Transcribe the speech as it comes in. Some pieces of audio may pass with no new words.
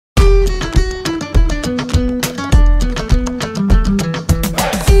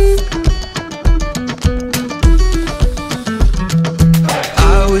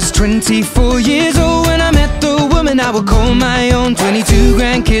24 years old when I met the woman I would call my own. 22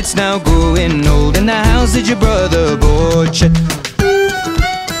 grandkids now growing old in the house that your brother bought you.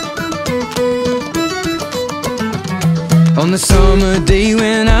 On the summer day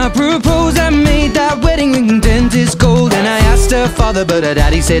when I proposed, I made that wedding ring dentist gold. And I asked her father, but her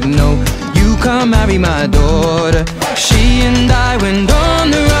daddy said no, you can't marry my daughter. She and I went on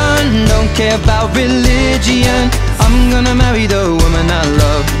the run, don't care about religion. I'm gonna marry the woman I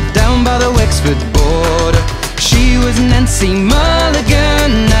love down by the Wexford border. She was Nancy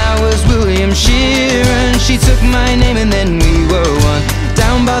Mulligan, I was William Sheeran. She took my name and then we were one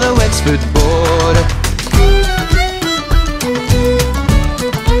down by the Wexford border.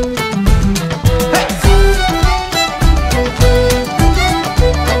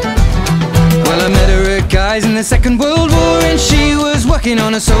 In the Second World War, and she was working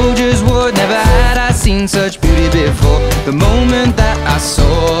on a soldier's ward. Never had I seen such beauty before. The moment that I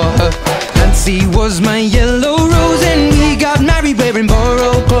saw her, Nancy was my yellow rose, and we got married wearing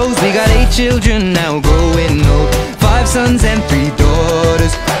borrowed clothes. We got 8 children now growing old, 5 sons and 3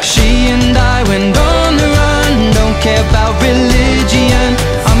 daughters. She and I went on the run, don't care about religion.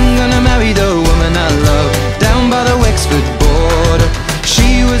 I'm gonna marry the woman I love down by the Wexford border.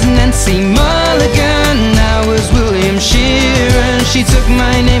 She was Nancy Mulligan, I was William Sheeran. She took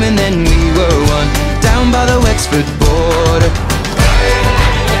my name and then we were one down by the Wexford border.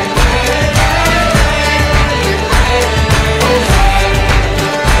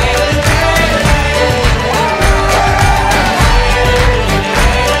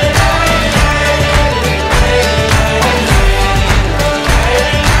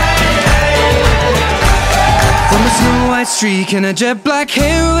 Streak and a jet black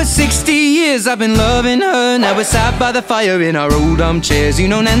hair. Over 60 years I've been loving her. Now we're sat by the fire in our old armchairs. You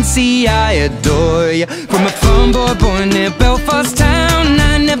know Nancy, I adore you. From a farm boy born near Belfast town,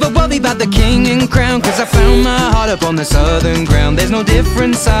 I never worry about the king and crown, cause I found my heart up on the southern ground. There's no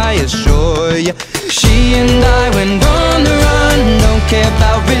difference, I assure you. She and I went on the run, don't care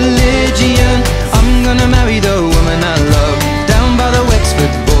about religion. I'm gonna marry the woman I love down by the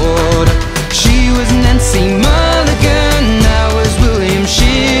Wexford border. She was Nancy Mulligan, I was William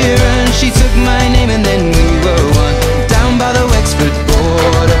Sheeran. She took my name and then we were one down by the Wexford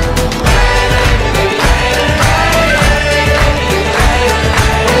border.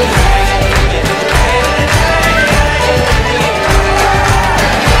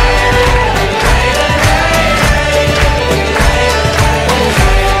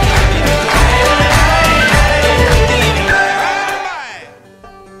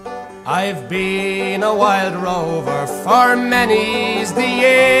 I've been a wild rover for many's the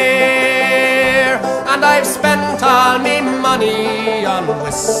year, and I've spent all me money on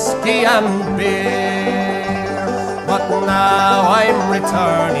whiskey and beer. But now I'm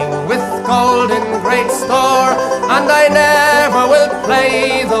returning with gold in great store, and I never will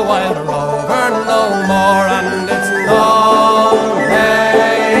play the wild rover no more. And it's no,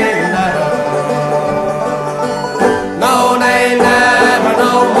 nay, never, no, nay, never,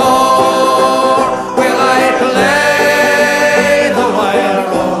 no more.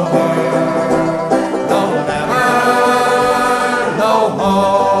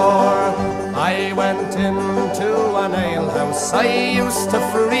 I used to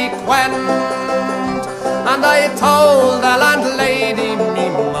frequent, and I told the landlady me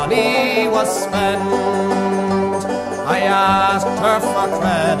money was spent. I asked her for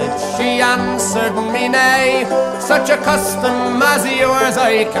credit, she answered me nay. Such a custom as yours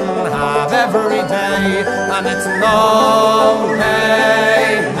I can have every day. And it's no,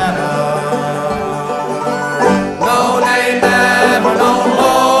 nay, never, no, nay, never, no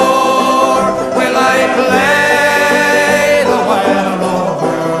more will I play.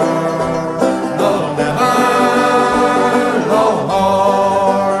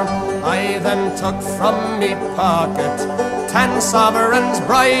 From me pocket 10 sovereigns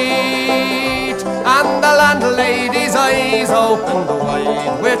bright, and the landlady's eyes opened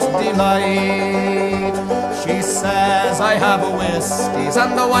wide with delight. She says I have whiskies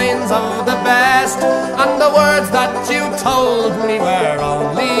and the wines of the best, and the words that you told me were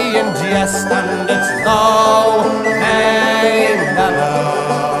only in jest. And it's no, nay, never,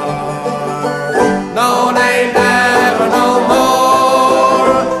 no, nay, never, no more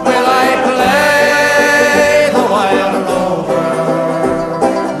will I play.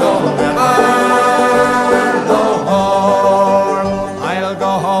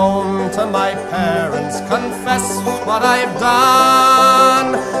 Confess what I've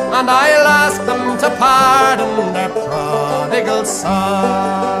done, and I'll ask them to pardon their prodigal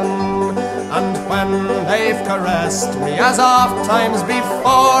son. And when they've caressed me as oft times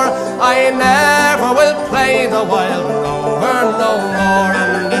before. I never will play the wild rover no more,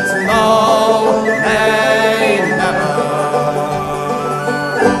 and it's no, nay, never.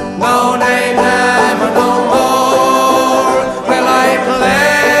 No, nay, never, no more will I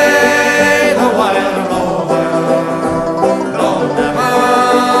play the wild rover. No, never,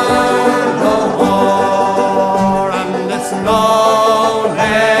 no more, and it's no,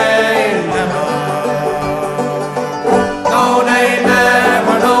 nay, never. No, nay,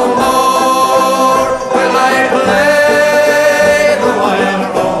 never, no more will I play the wild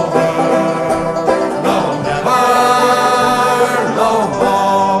rover. No, never, no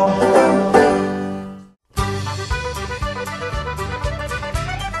more.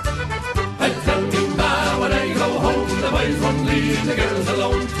 And tell me now when I go home, the boys won't leave the girls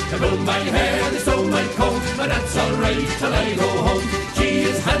alone. They pull my hair, they sew my coat, but that's alright till I go home. She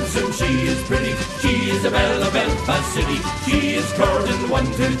is handsome, she is pretty, she is the belle of Belfast City. She is courting 1,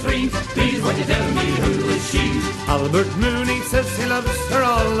 2, 3, please won't you tell me who is she? Albert Mooney says he loves her,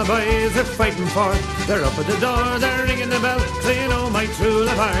 all the boys are fighting for. They're up at the door, they're ringing the bell, saying, oh my true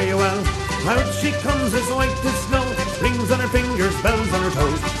love, are you well? Out she comes as white as snow, rings on her fingers, bells on her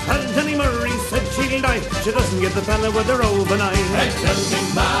toes. And Jenny Murray said she'll die, she doesn't get the fella with the roving eye. Hey, tell me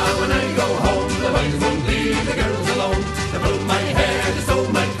ma when I go home, the boys won't leave the girls alone. They pull my hair, they sew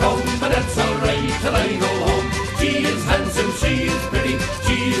my coat, but that's alright till I go home. She is handsome, she is pretty,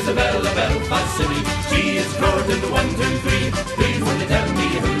 she is the belle of Belfast City. She is courting 1, 2, 3, please won't you tell me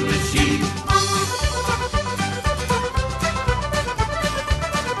who is she?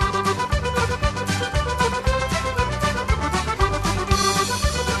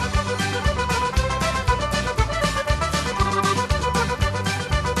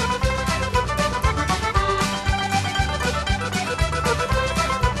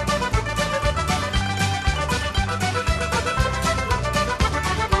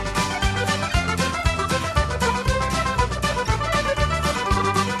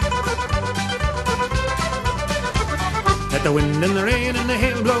 Let the wind and the rain and the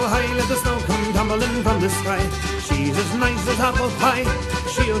hail blow high, let the snow come tumbling from the sky. She's as nice as apple pie,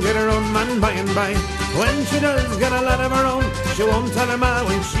 she'll get her own man by and by. When she does get a lad of her own, she won't tell her ma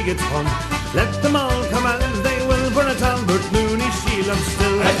when she gets home. Let them all come as they will, for it's Albert Mooney she loves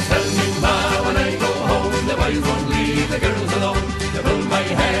still. And tell me ma when I go home, the boys won't leave the girls alone. They pull my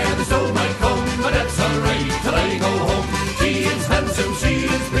hair, they sew my comb, but that's alright till I go home. She is handsome, she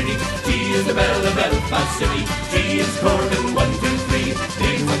is pretty, she is the belle of Belfast City. She is courting 1, 2, 3,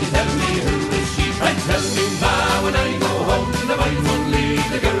 please won't you tell me who is she? And tell me ma when I go home, the boys won't leave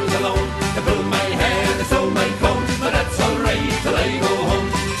the girls alone. They pull my hair, they sew my comb, but that's alright till I go home.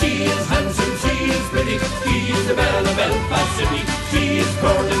 She is handsome, she is pretty, she is the belle of Belfast City. She is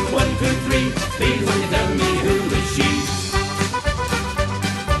courting 1, 2, 3, please won't you tell me